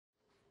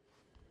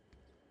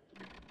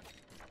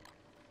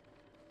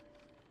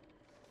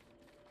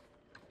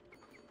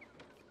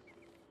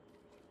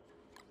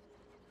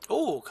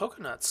Oh,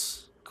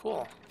 coconuts.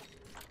 Cool.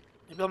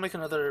 Maybe I'll make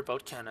another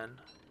boat cannon.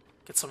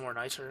 Get some more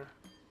niter.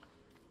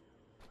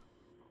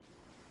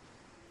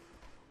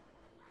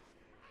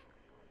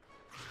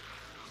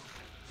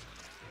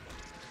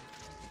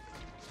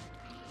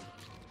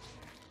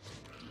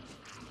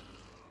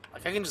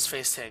 Like, I can just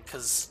face tank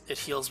because it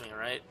heals me,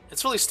 right?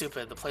 It's really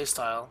stupid, the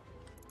playstyle.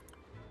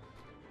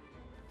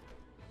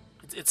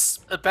 It's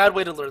a bad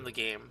way to learn the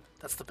game.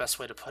 That's the best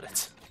way to put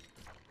it.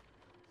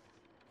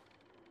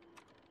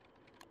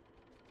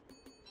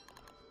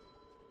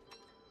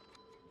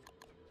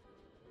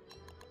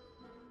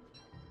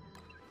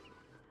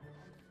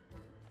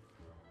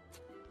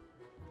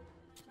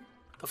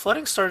 The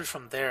flooding started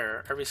from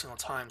there every single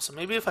time, so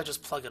maybe if I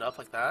just plug it up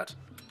like that,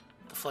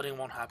 the flooding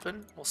won't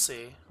happen. We'll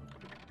see.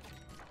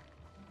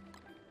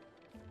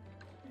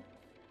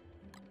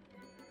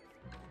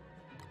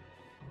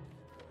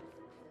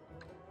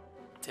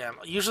 Damn,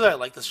 usually I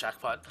like this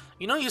jackpot.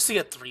 You know, I used to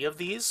get 3 of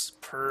these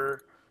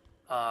per,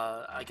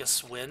 I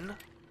guess, win.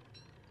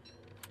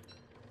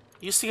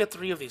 You used to get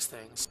 3 of these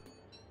things.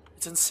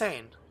 It's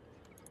insane.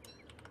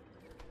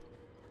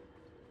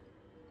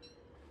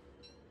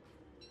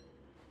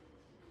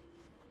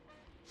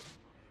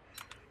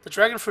 The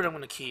dragon fruit I'm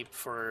going to keep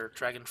for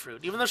dragon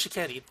fruit, even though she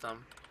can't eat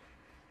them.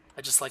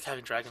 I just like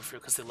having dragon fruit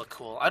because they look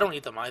cool. I don't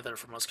eat them either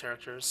for most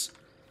characters.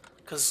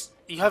 Because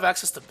you have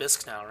access to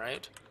bisque now,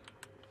 right?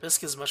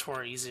 Bisque is much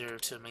more easier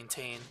to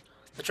maintain.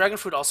 The dragon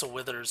fruit also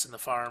withers in the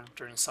farm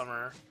during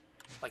summer,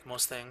 like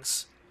most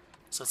things.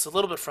 So it's a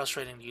little bit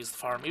frustrating to use the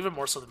farm, even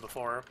more so than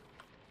before.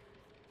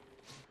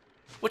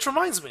 Which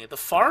reminds me, the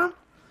farm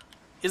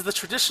is the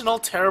traditional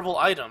terrible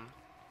item.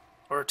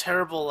 Or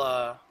terrible,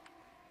 I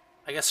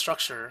guess,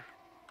 structure.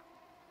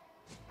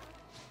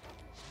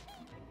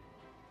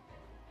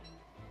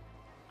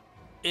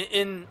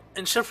 In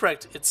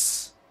Shipwrecked,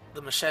 it's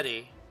the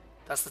machete.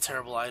 That's the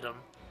terrible item.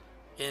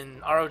 In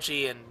ROG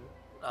and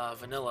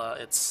Vanilla,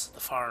 it's the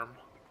farm.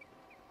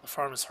 The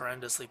farm is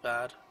horrendously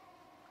bad.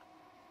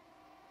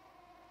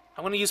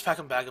 I'm gonna use Pack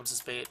and Bagums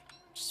as bait.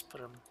 Just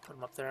put him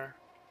up there.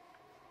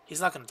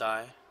 He's not gonna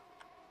die.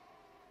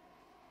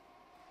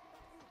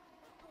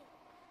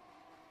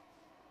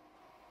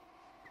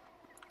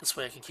 This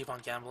way I can keep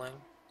on gambling.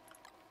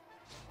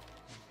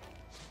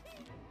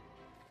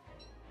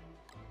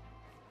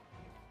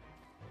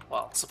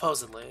 Well,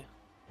 supposedly.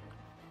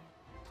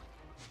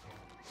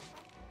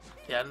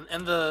 Yeah,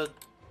 and the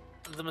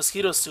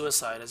mosquito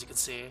suicide, as you can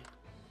see.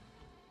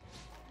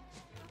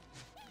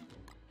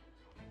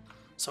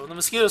 So when the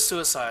mosquito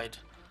suicide,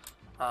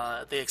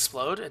 they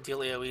explode and deal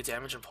AoE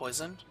damage and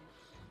poison.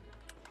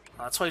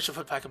 That's why you should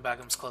put Pack and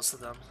Bagums close to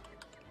them.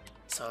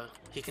 So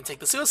he can take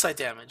the suicide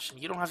damage,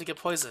 and you don't have to get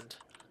poisoned.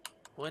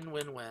 Win,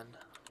 win, win.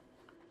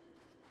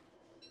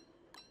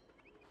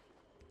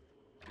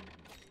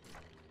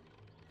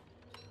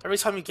 Every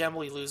time you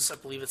gamble, you lose, I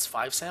believe it's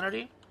 5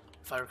 sanity,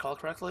 if I recall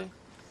correctly.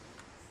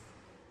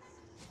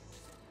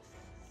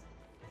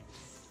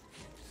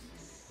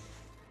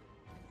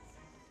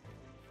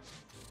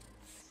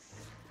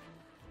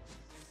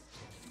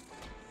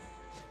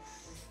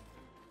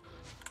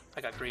 I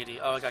got greedy.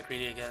 Oh, I got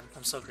greedy again.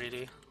 I'm so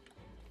greedy.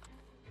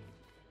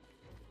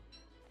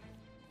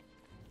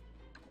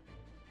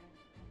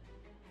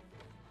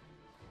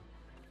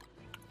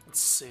 Let's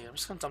see. I'm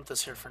just gonna dump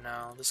this here for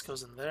now. This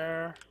goes in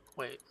there.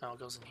 Wait, no, it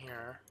goes in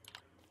here.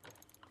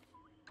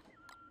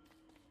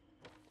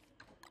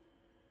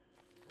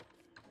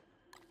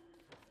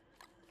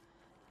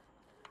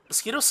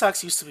 Mosquito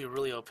sacks used to be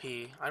really OP.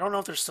 I don't know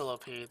if they're still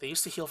OP. They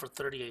used to heal for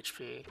 30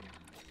 HP.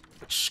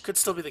 Which could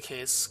still be the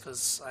case,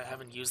 because I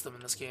haven't used them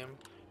in this game,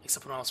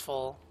 except when I was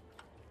full.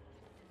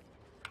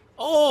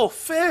 Oh,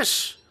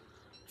 fish!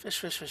 Fish,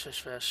 fish, fish,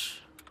 fish,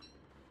 fish.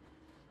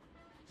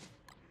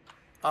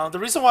 The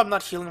reason why I'm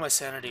not healing my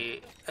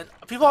sanity, and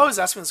people always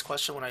ask me this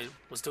question when I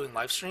was doing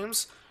live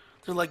streams.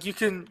 They're like, you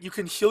can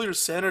heal your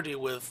sanity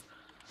with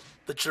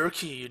the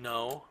jerky, you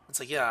know.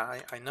 It's like,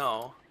 yeah, I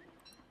know.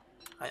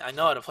 I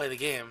know how to play the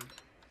game.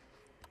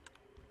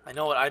 I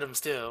know what items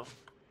do.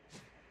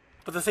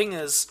 But the thing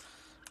is,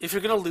 if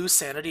you're gonna lose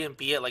sanity and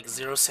be at like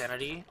 0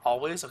 sanity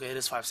always, okay, it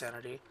is 5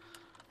 sanity,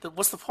 then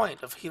what's the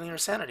point of healing your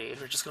sanity if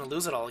you're just gonna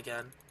lose it all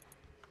again?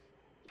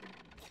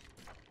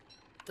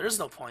 There is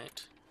no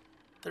point.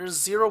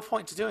 There's 0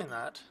 point to doing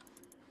that.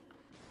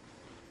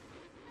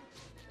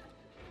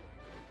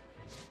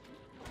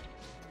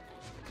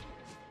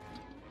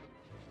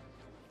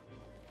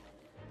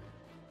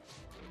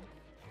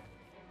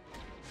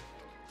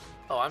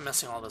 Oh, I'm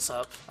messing all this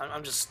up.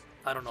 I'm just...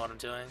 I don't know what I'm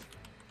doing.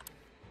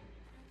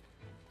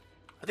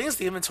 I think it's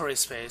the inventory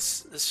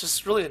space. It's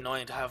just really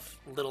annoying to have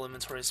little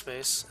inventory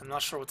space. I'm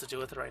not sure what to do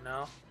with it right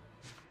now.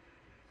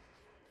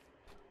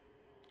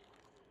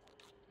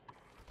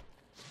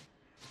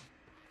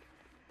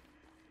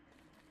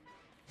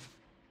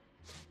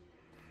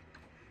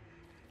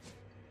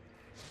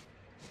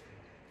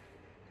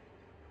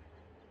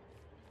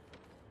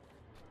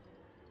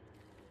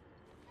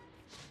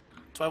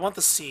 Do I want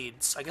the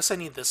seeds? I guess I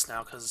need this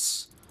now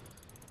because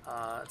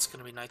it's going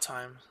to be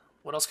nighttime.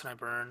 What else can I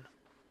burn?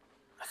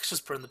 I could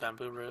just burn the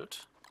bamboo root.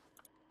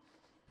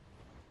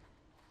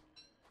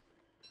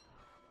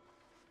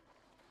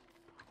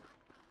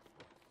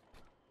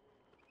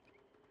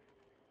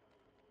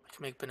 I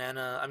can make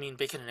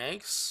bacon and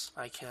eggs.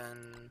 I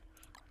can...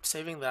 I'm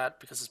saving that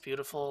because it's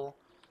beautiful.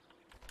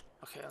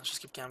 Okay, let's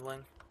just keep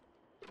gambling.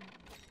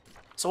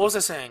 So what was I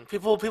saying?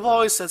 People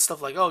always said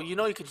stuff like, oh, you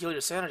know you can heal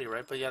your sanity,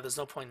 right? But yeah, there's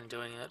no point in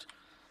doing it.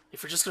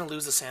 If you're just going to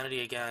lose the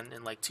sanity again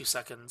in like 2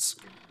 seconds,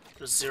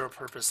 there's zero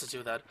purpose to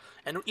do that.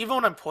 And even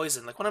when I'm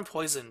poisoned, like when I'm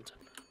poisoned,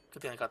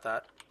 good thing I got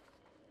that.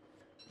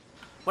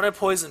 When I'm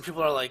poisoned,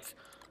 people are like,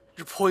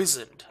 you're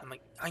poisoned. I'm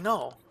like, I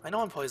know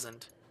I'm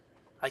poisoned.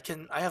 I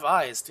have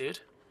eyes, dude.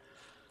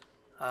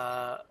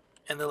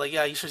 And they're like,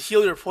 yeah, you should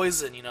heal your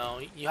poison, you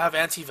know, you have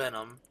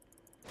anti-venom.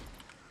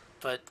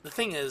 But the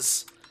thing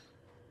is,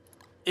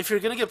 if you're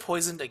gonna get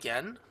poisoned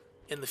again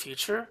in the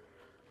future,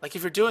 like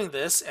if you're doing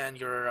this and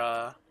you're,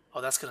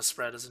 oh, that's gonna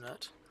spread, isn't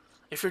it?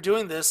 If you're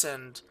doing this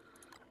and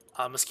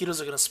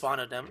mosquitoes are gonna spawn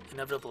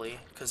inevitably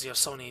because you have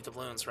so many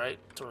doubloons, right,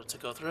 to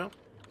go through,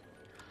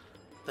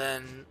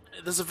 then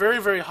there's a very,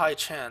 very high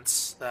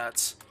chance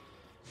that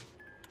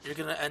you're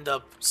gonna end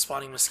up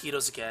spawning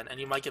mosquitoes again, and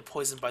you might get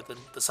poisoned by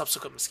the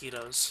subsequent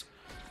mosquitoes.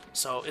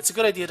 So it's a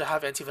good idea to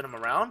have anti-venom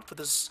around, but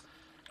there's...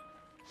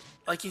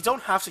 like, you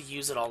don't have to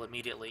use it all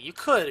immediately. You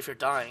could if you're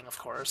dying, of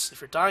course.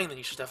 If you're dying, then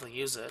you should definitely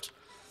use it.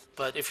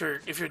 But if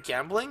you're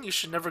gambling, you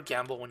should never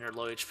gamble when you're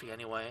low HP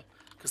anyway,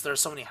 because there are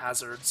so many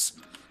hazards,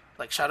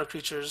 like shadow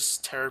creatures,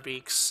 terror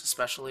beaks,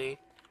 especially.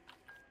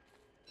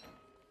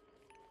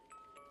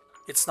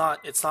 It's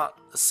not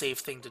a safe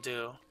thing to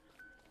do.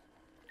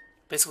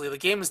 Basically, the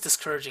game is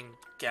discouraging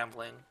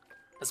gambling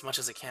as much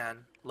as it can,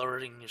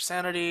 lowering your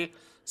sanity,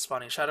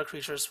 spawning shadow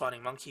creatures,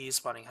 spawning monkeys,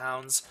 spawning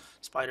hounds,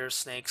 spiders,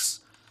 snakes.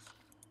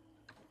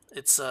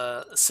 It's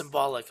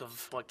symbolic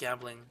of what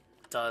gambling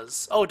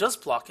does. Oh, it does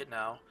block it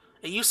now.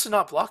 It used to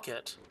not block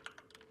it.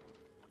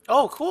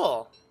 Oh,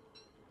 cool.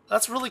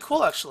 That's really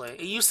cool, actually.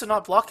 It used to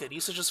not block it. It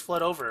used to just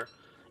flood over.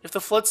 If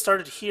the flood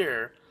started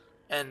here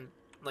and,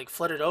 like,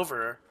 flooded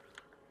over,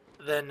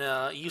 then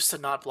it used to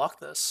not block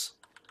this.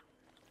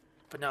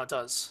 But now it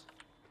does.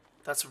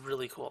 That's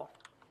really cool.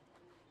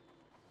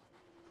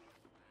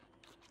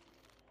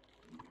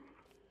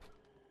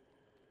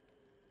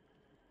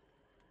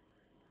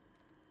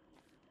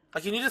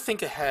 Like, you need to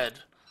think ahead.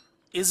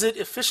 Is it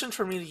efficient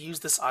for me to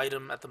use this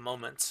item at the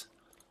moment?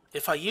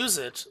 If I use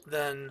it,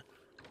 then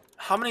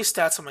how many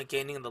stats am I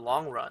gaining in the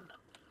long run?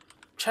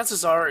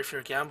 Chances are, if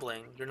you're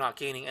gambling, you're not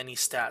gaining any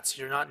stats.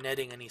 You're not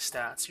netting any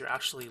stats. You're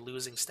actually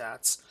losing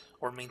stats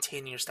or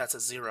maintaining your stats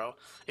at 0.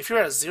 If you're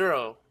at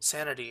 0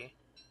 sanity,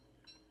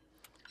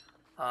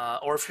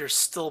 or if you're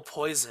still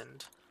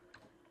poisoned,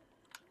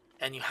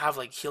 and you have,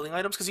 like, healing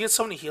items, because you get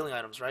so many healing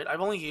items, right?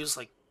 I've only used,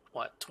 like,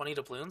 what, 20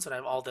 doubloons, and I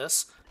have all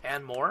this,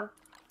 and more?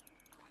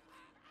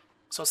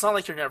 So it's not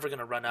like you're never going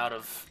to run out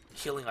of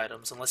healing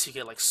items, unless you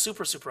get, like,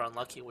 super, super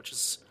unlucky, which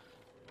is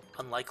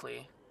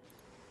unlikely.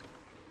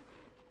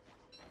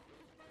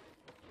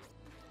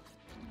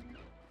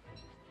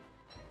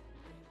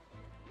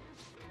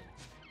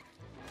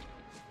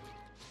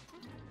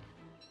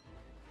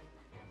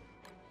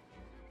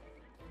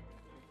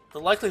 The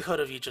likelihood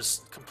of you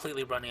just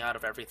completely running out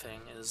of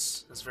everything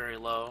is very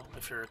low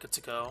if you're good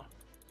to go.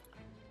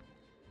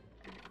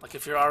 Like,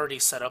 if you're already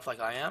set up like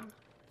I am,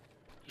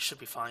 you should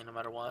be fine no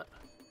matter what.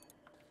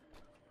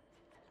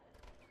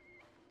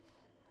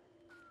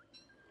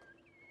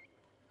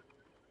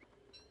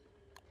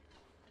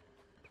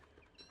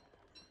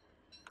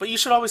 But you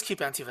should always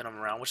keep anti-venom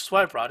around, which is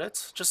why I brought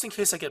it, just in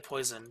case I get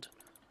poisoned.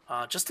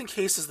 Just in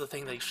case is the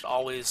thing that you should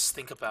always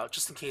think about,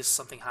 just in case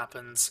something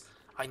happens,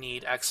 I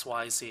need X,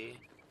 Y, Z.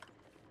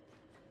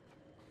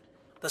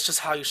 That's just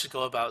how you should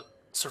go about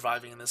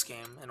surviving in this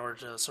game in order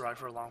to survive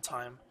for a long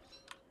time.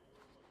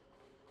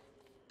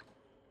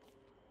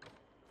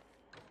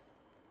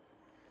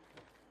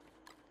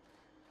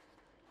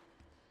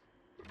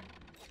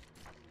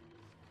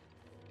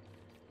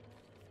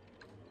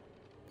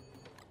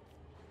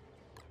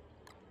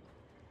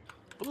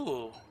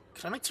 Ooh,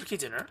 can I make turkey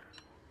dinner?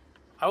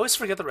 I always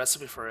forget the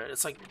recipe for it.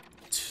 It's like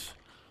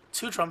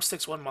 2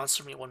 drumsticks, 1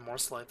 monster meat, 1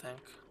 morsel, I think.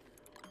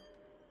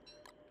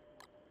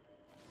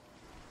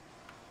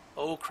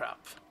 Oh crap.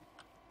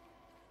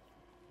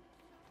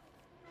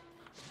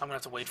 I'm gonna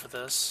have to wait for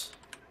this.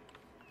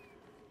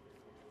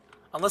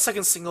 Unless I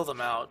can single them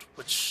out,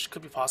 which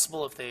could be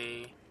possible if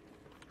they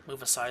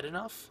move aside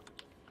enough.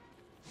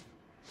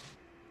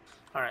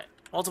 Alright,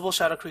 multiple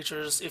shadow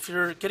creatures. If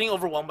you're getting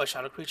overwhelmed by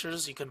shadow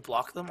creatures, you can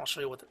block them. I'll show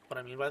you what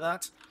I mean by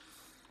that.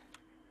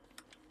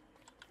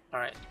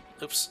 Alright,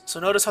 oops. So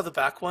notice how the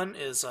back one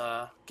is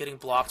getting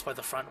blocked by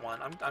the front one.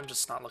 I'm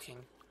just not looking.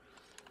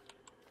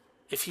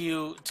 If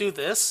you do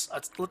this,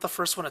 let the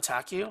first one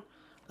attack you,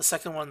 the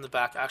second one in the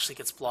back actually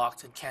gets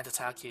blocked and can't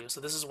attack you.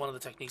 So this is one of the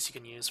techniques you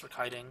can use for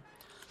kiting.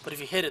 But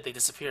if you hit it, they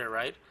disappear,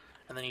 right?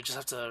 And then you just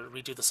have to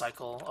redo the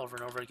cycle over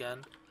and over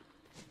again.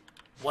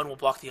 One will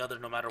block the other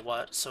no matter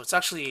what. So it's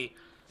actually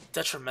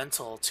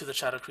detrimental to the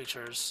shadow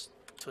creatures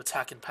to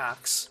attack in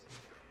packs.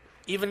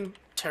 Even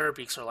terror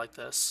beaks are like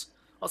this.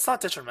 Well, it's not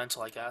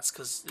detrimental, I guess,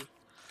 because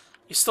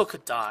you still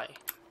could die.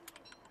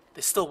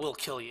 They still will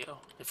kill you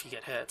if you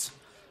get hit.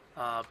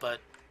 But,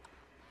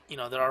 you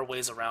know, there are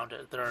ways around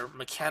it. There are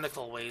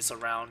mechanical ways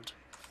around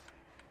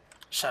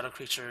shadow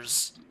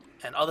creatures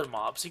and other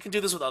mobs. You can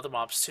do this with other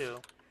mobs, too.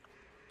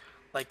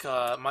 Like,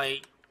 my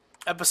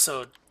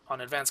episode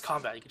on advanced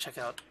combat, you can check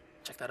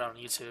that out on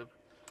YouTube.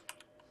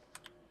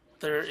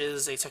 There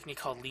is a technique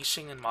called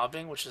leashing and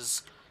mobbing, which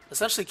is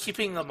essentially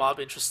keeping a mob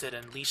interested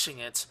and leashing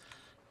it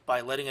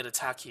by letting it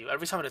attack you.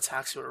 Every time it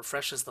attacks you, it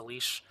refreshes the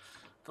leash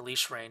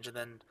range, and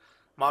then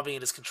mobbing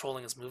it is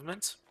controlling its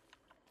movement.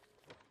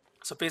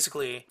 So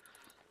basically,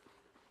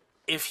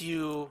 if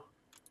you...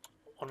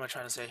 What am I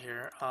trying to say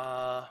here?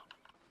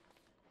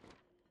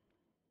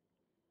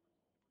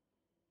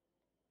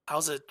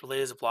 How's it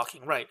related to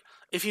blocking? Right.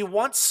 If you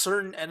want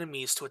certain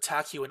enemies to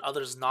attack you and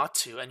others not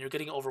to, and you're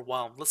getting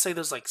overwhelmed, let's say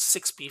there's like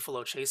 6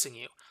 beefalo chasing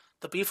you.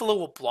 The beefalo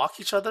will block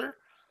each other,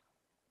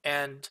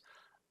 and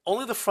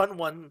only the front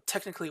one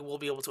technically will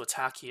be able to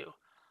attack you.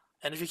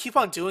 And if you keep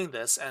on doing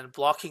this and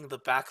blocking the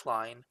back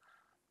line,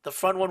 the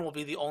front one will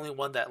be the only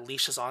one that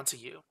leashes onto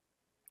you.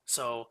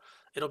 So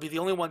it'll be the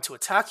only one to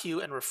attack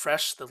you and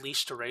refresh the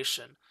leash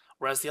duration.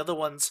 Whereas the other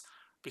ones,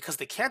 because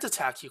they can't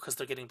attack you because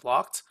they're getting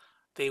blocked,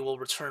 they will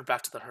return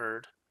back to the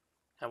herd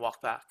and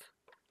walk back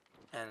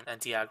and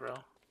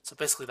de-aggro. So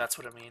basically that's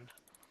what I mean.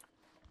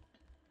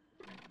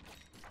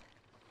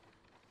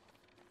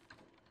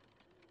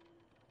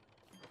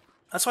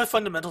 That's why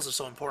fundamentals are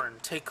so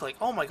important. Take like,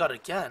 oh my god,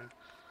 again.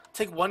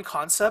 Take one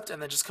concept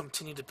and then just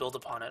continue to build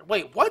upon it.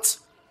 Wait, what?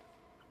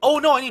 Oh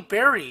no, I need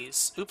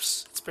berries.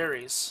 Oops, it's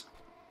berries.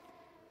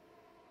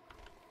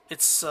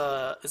 It's,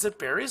 is it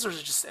berries or is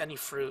it just any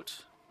fruit?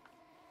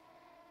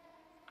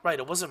 Right,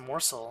 it wasn't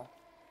morsel.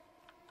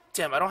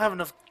 Damn, I don't have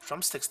enough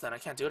drumsticks then. I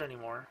can't do it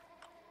anymore.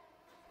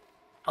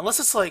 Unless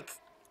it's like...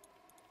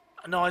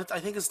 No, I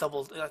think it's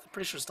double... I'm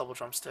pretty sure it's double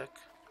drumstick.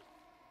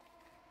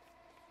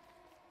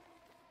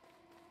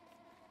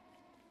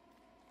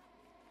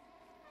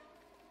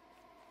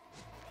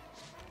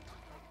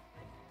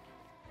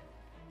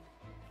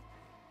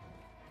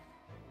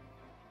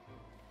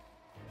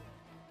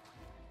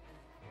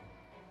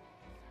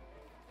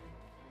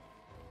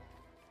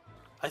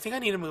 I think I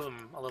need to move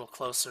him a little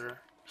closer.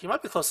 He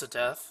might be close to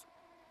death.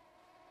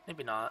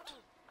 Maybe not.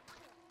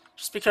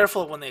 Just be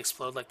careful when they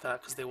explode like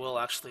that, because they will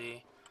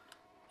actually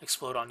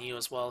explode on you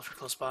as well if you're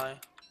close by.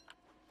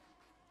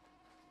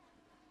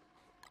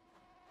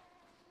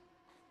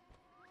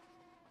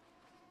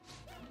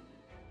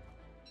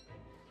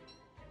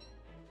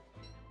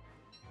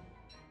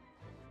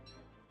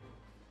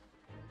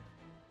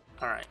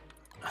 Alright.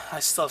 I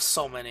still have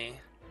so many.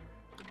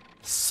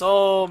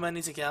 So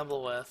many to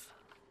gamble with.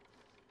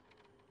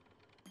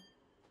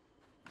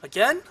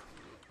 Again?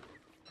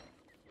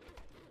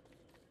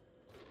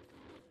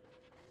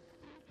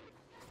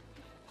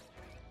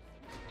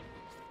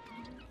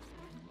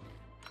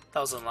 That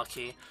was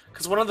unlucky,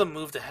 because one of them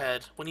moved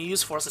ahead. When you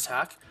use force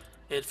attack,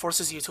 it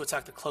forces you to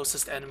attack the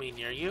closest enemy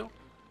near you.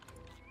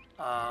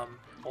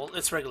 Well,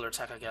 it's regular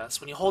attack, I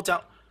guess. When you hold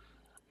down...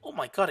 Oh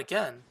my god,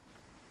 again.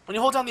 When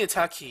you hold down the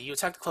attack key, you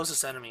attack the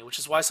closest enemy, which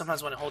is why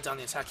sometimes when I hold down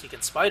the attack key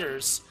against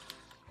spiders,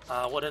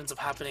 what ends up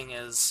happening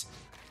is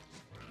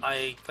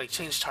I like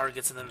change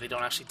targets and then they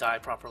don't actually die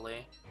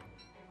properly.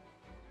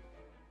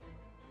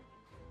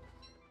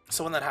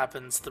 So when that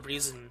happens, the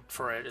reason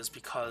for it is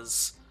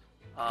because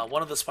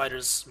one of the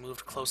spiders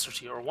moved closer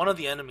to you, or one of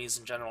the enemies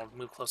in general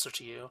moved closer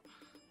to you,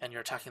 and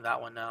you're attacking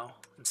that one now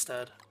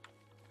instead.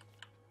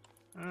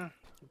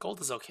 Gold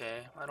is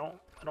okay. I don't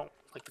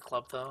like the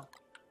club though.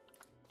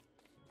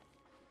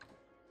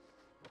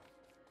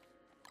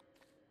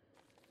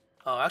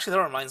 Oh, actually,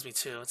 that reminds me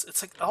too.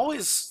 It's like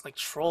always like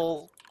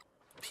troll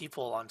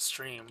people on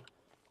stream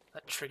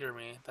that trigger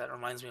me. That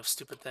reminds me of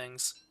stupid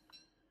things.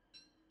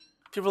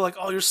 People are like,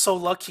 "Oh, you're so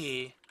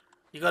lucky,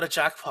 you got a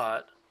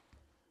jackpot,"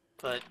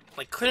 but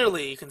like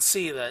clearly you can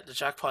see that the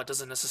jackpot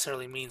doesn't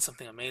necessarily mean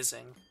something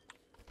amazing,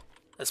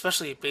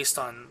 especially based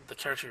on the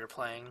character you're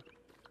playing.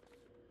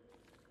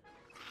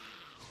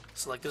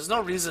 So like, there's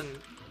no reason.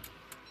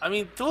 I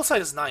mean, dual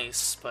sight is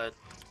nice, but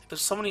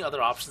there's so many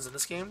other options in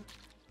this game.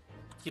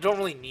 You don't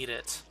really need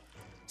it.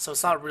 So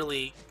it's not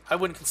really... I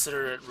wouldn't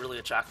consider it really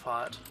a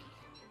jackpot.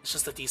 It's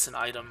just a decent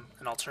item,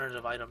 an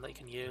alternative item that you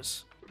can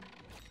use.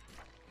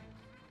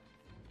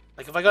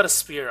 Like, if I got a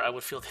spear, I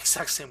would feel the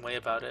exact same way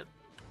about it.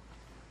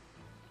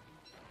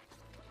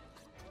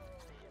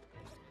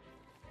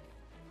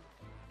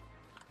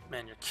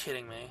 Man, you're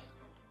kidding me.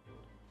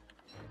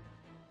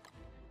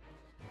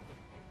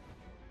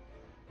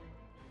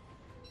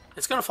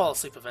 It's gonna fall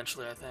asleep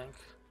eventually, I think.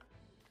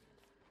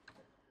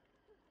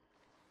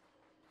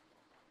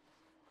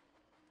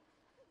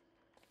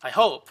 I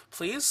hope.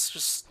 Please,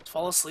 just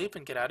fall asleep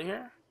and get out of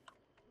here.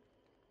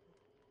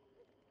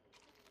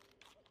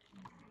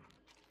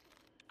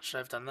 Should I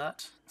have done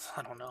that?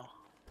 I don't know.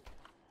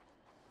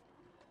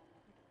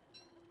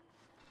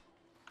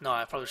 No,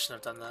 I probably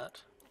shouldn't have done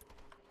that.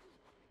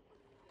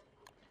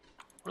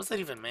 What does that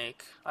even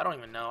make? I don't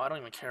even know. I don't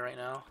even care right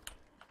now.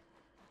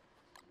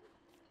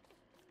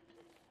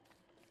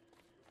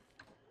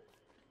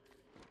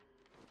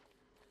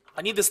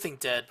 I need this thing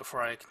dead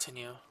before I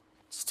continue.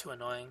 It's too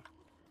annoying.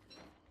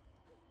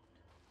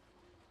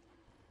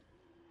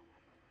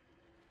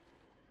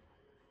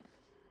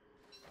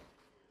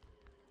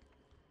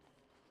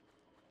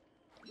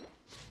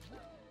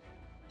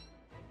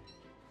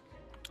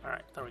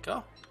 Alright, there we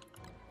go.